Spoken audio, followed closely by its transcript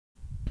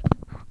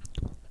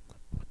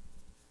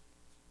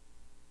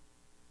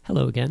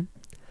Hello again.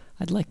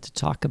 I'd like to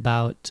talk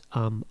about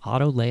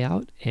auto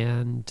layout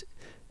and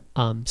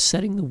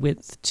setting the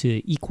width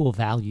to equal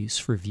values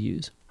for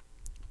views.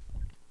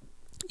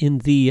 In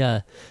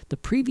the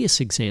previous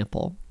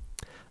example,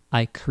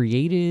 I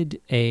created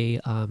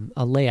a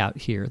layout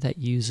here that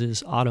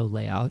uses auto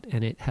layout,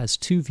 and it has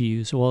two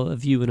views, well, a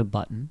view and a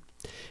button.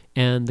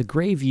 And the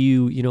gray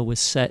view, was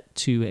set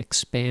to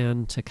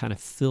expand to kind of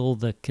fill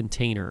the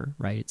container,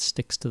 right? It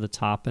sticks to the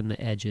top and the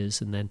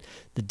edges, and then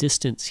the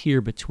distance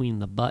here between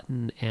the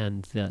button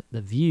and the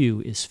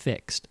view is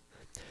fixed.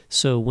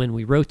 So when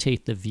we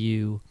rotate the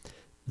view,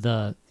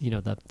 the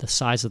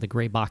size of the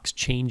gray box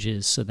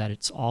changes so that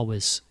it's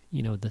always,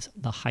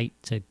 the height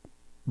to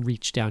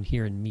reach down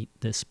here and meet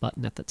this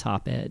button at the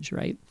top edge,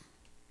 right?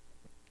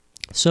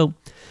 So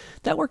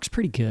that works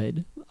pretty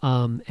good,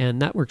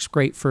 and that works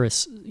great for a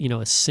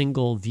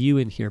single view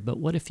in here. But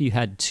what if you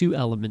had two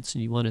elements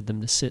and you wanted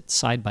them to sit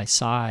side by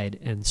side,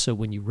 and so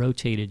when you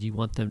rotated, you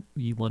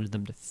wanted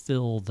them to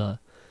fill the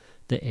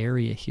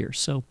area here?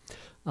 So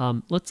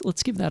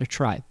let's give that a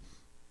try.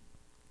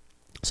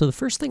 So the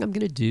first thing I'm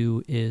going to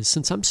do is,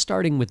 since I'm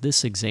starting with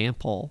this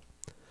example,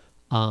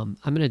 I'm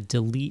going to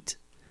delete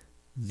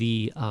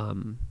the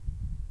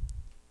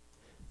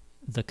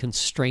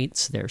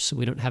constraints there, so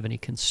we don't have any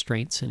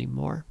constraints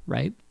anymore,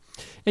 right?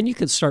 And you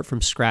could start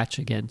from scratch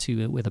again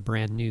too, with a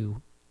brand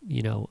new,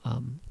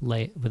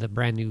 with a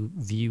brand new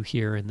view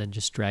here, and then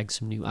just drag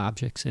some new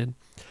objects in.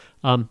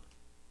 So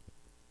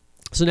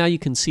now you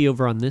can see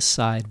over on this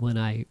side, when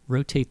I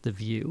rotate the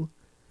view,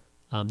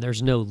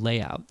 there's no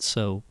layout.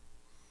 So,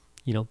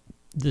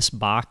 this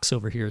box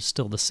over here is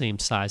still the same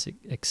size. It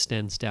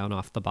extends down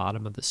off the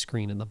bottom of the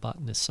screen, and the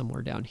button is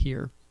somewhere down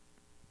here.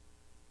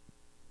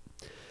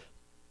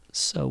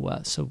 So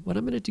what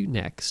I'm going to do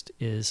next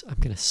is I'm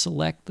going to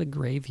select the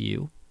gray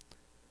view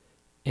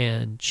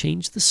and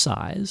change the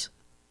size,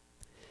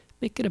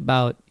 make it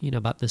about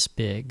about this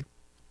big,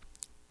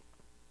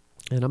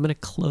 and I'm going to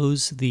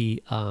close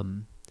the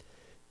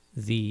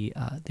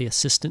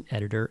assistant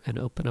editor and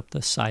open up the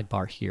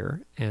sidebar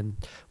here. And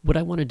what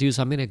I want to do is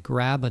I'm going to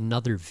grab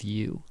another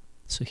view.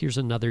 So here's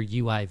another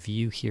UI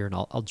view here, and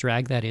I'll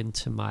drag that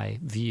into my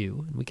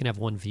view, and we can have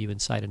one view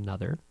inside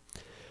another,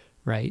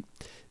 right?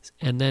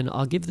 And then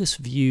I'll give this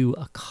view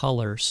a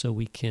color so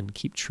we can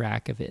keep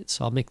track of it.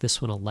 So I'll make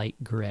this one a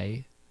light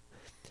gray.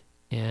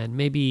 And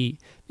maybe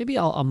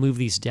I'll move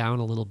these down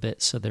a little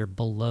bit so they're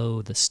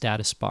below the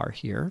status bar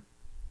here.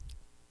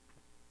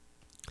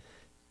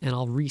 And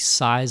I'll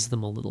resize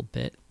them a little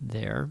bit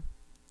there.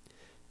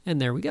 And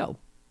there we go.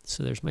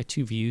 So there's my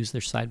two views. They're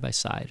side by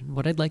side. And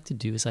what I'd like to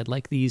do is I'd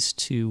like these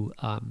to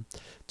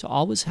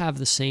always have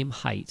the same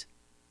height,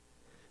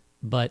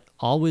 but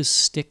always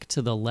stick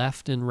to the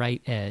left and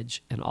right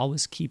edge, and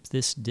always keep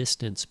this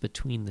distance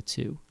between the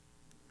two.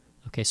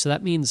 Okay, so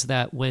that means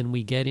that when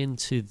we get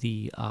into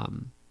the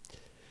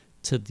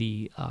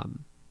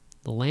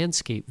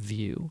landscape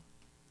view,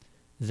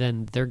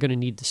 then they're going to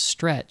need to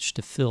stretch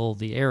to fill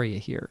the area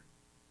here.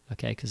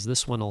 Okay, because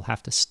this one will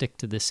have to stick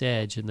to this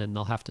edge, and then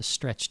they'll have to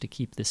stretch to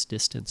keep this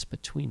distance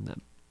between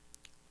them.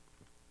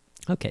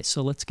 Okay,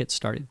 so let's get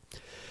started.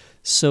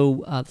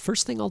 So the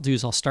first thing I'll do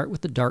is I'll start with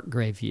the dark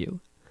gray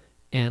view.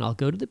 And I'll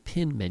go to the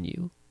pin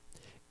menu,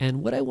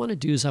 and what I want to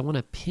do is I want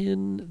to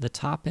pin the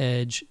top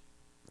edge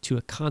to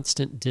a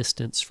constant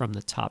distance from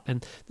the top.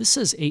 And this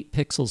says 8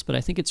 pixels, but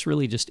I think it's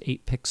really just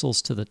 8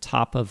 pixels to the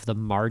top of the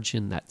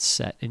margin that's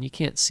set. And you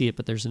can't see it,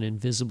 but there's an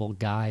invisible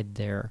guide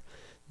there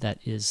that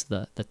is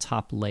the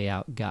top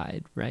layout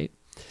guide, right?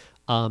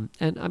 And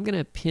I'm going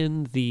to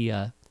pin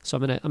the, so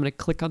I'm going to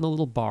click on the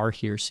little bar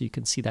here so you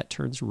can see that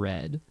turns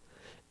red.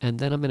 And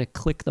then I'm going to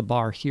click the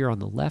bar here on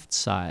the left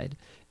side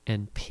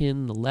and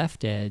pin the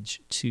left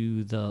edge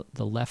to the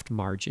left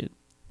margin.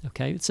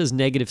 Okay, it says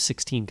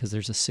 -16 because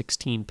there's a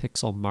 16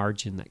 pixel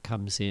margin that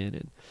comes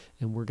in,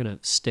 and we're going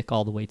to stick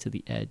all the way to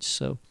the edge.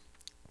 So,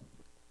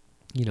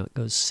 it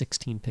goes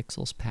 16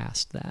 pixels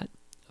past that.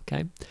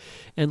 Okay,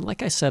 and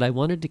like I said, I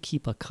wanted to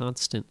keep a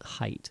constant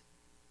height.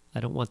 I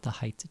don't want the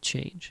height to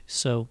change.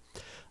 So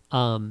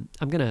I'm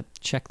going to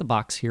check the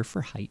box here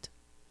for height,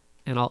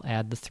 and I'll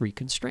add the 3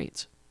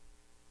 constraints.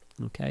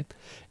 Okay,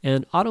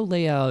 and auto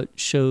layout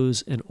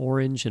shows an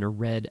orange and a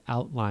red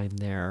outline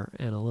there,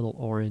 and a little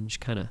orange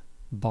kind of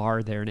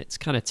bar there, and it's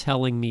kind of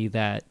telling me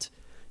that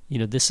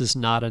this is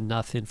not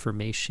enough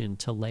information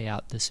to lay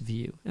out this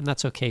view, and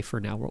that's okay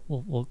for now.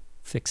 We'll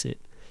fix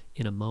it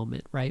in a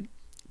moment, right?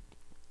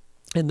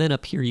 And then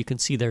up here you can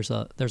see there's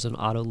an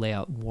auto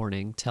layout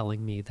warning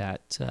telling me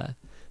that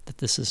that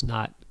this is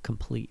not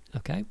complete.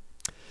 Okay.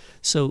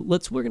 So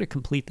we're going to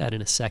complete that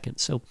in a second.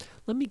 So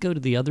let me go to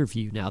the other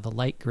view now, the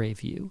light gray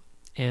view,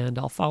 and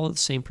I'll follow the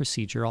same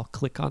procedure. I'll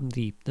click on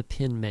the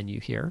pin menu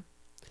here.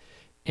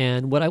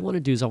 And what I want to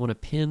do is I want to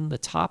pin the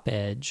top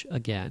edge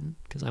again,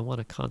 because I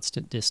want a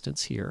constant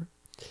distance here.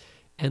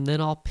 And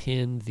then I'll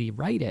pin the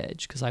right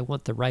edge, because I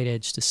want the right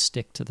edge to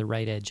stick to the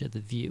right edge of the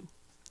view.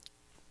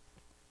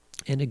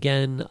 And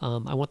again,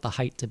 I want the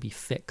height to be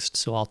fixed,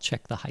 so I'll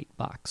check the height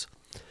box.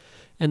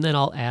 and then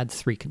I'll add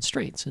 3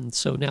 constraints. And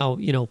so now,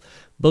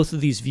 both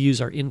of these views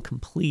are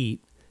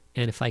incomplete.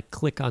 And if I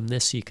click on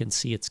this, you can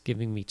see it's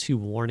giving me 2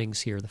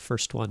 warnings here. The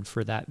first one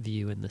for that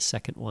view and the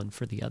second one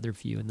for the other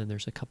view. And then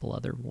there's a couple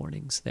other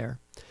warnings there.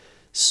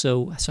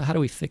 So how do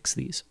we fix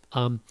these?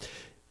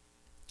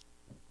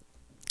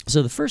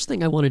 So the first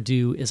thing I want to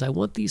do is I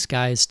want these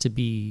guys to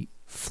be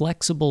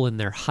flexible in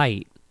their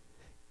height,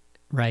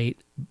 right?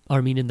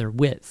 I mean in their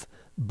width,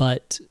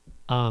 but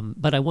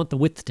I want the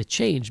width to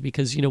change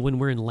because, when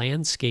we're in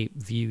landscape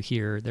view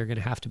here, they're going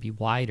to have to be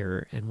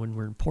wider, and when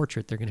we're in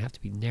portrait, they're going to have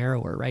to be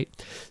narrower, right?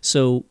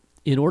 So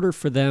in order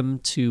for them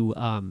to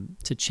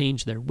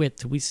change their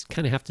width, we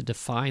kind of have to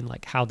define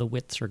like how the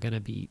widths are going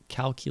to be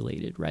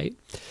calculated, right?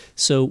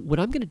 So what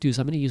I'm going to do is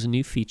I'm going to use a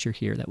new feature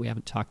here that we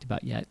haven't talked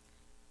about yet,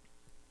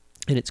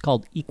 and it's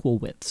called equal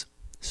widths.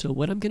 So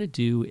what I'm going to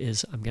do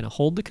is I'm going to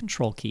hold the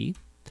control key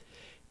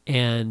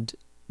and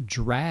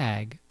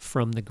drag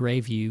from the gray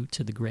view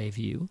to the gray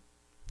view,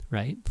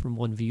 right? From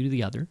one view to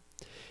the other.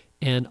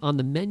 And on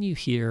the menu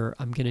here,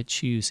 I'm going to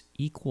choose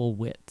equal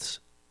widths.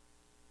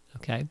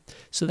 Okay,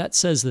 so that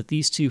says that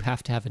these two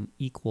have to have an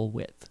equal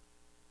width.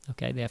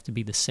 Okay, they have to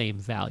be the same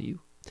value.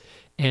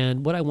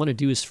 And what I want to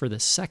do is for the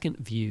second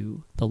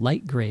view, the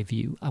light gray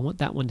view, I want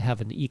that one to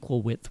have an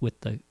equal width with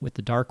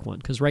the dark one,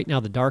 because right now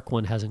the dark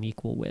one has an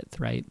equal width,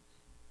 right?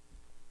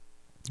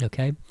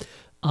 Okay,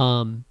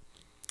 and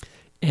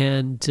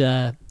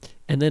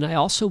then I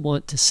also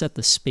want to set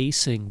the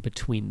spacing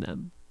between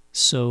them.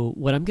 So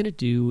what I'm going to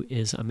do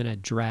is I'm going to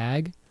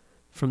drag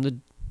from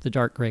the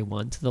dark gray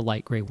one to the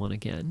light gray one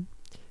again,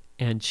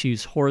 and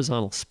choose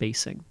horizontal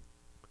spacing.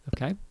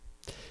 Okay,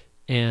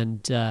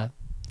 and did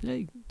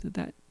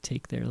that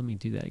take there? Let me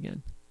do that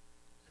again.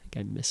 I think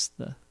I missed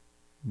the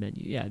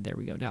menu. Yeah, there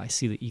we go. Now I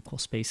see the equal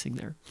spacing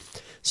there.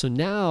 So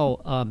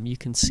now you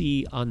can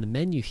see on the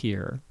menu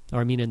here, or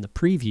I mean in the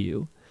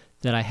preview,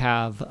 that I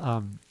have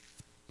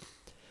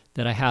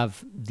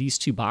these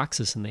 2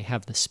 boxes and they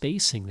have the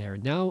spacing there.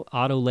 Now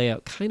auto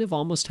layout kind of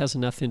almost has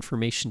enough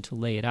information to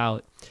lay it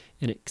out,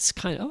 and it's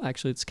kind of,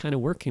 actually it's kind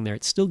of working there.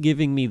 It's still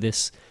giving me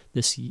this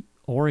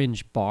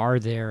orange bar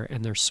there,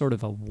 and there's sort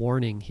of a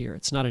warning here.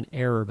 It's not an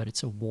error, but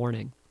it's a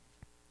warning.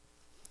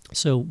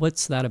 So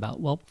what's that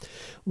about? Well,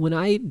 when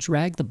I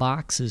drag the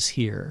boxes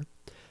here,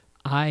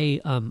 I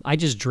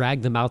just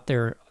drag them out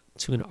there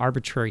to an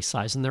arbitrary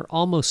size, and they're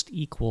almost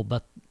equal,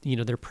 but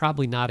they're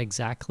probably not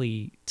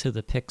exactly to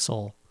the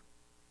pixel,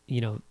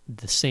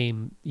 the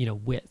same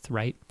width,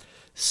 right?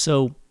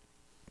 So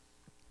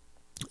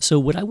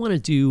what I want to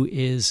do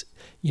is,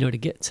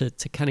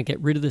 to kind of get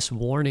rid of this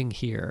warning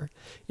here,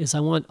 is I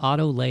want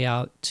auto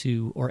layout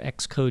or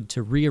Xcode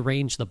to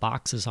rearrange the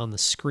boxes on the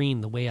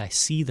screen the way I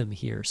see them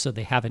here, so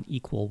they have an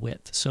equal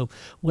width. So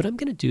what I'm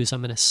going to do is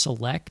I'm going to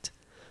select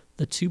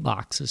the 2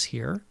 boxes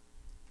here,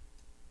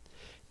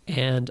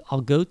 and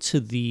I'll go to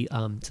the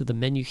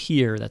menu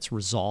here that's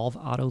Resolve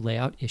Auto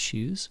Layout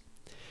Issues,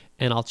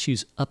 and I'll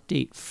choose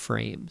Update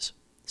Frames.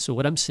 So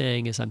what I'm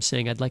saying is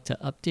I'd like to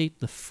update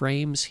the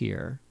frames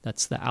here.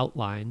 That's the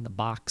outline, the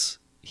box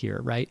here,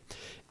 right?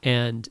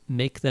 And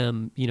make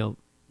them,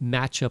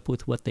 match up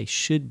with what they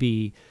should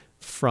be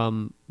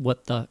from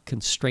what the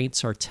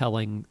constraints are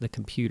telling the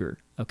computer,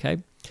 okay?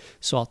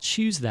 So I'll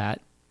choose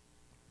that,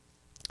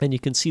 and you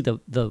can see the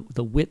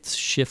widths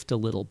shift a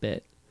little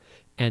bit.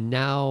 And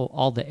now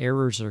all the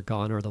errors are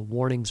gone, or the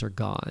warnings are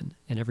gone,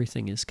 and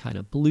everything is kind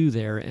of blue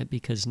there, and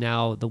because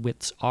now the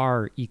widths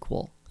are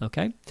equal.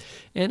 Okay,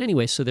 and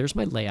anyway, so there's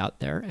my layout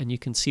there, and you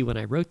can see when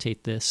I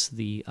rotate this,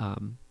 the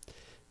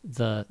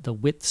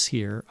widths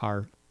here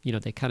are,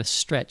 they kind of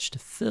stretch to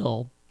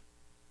fill,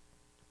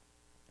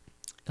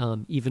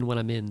 even when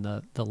I'm in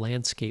the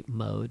landscape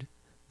mode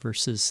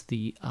versus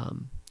the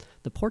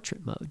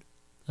portrait mode.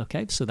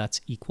 Okay, so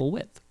that's equal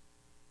width.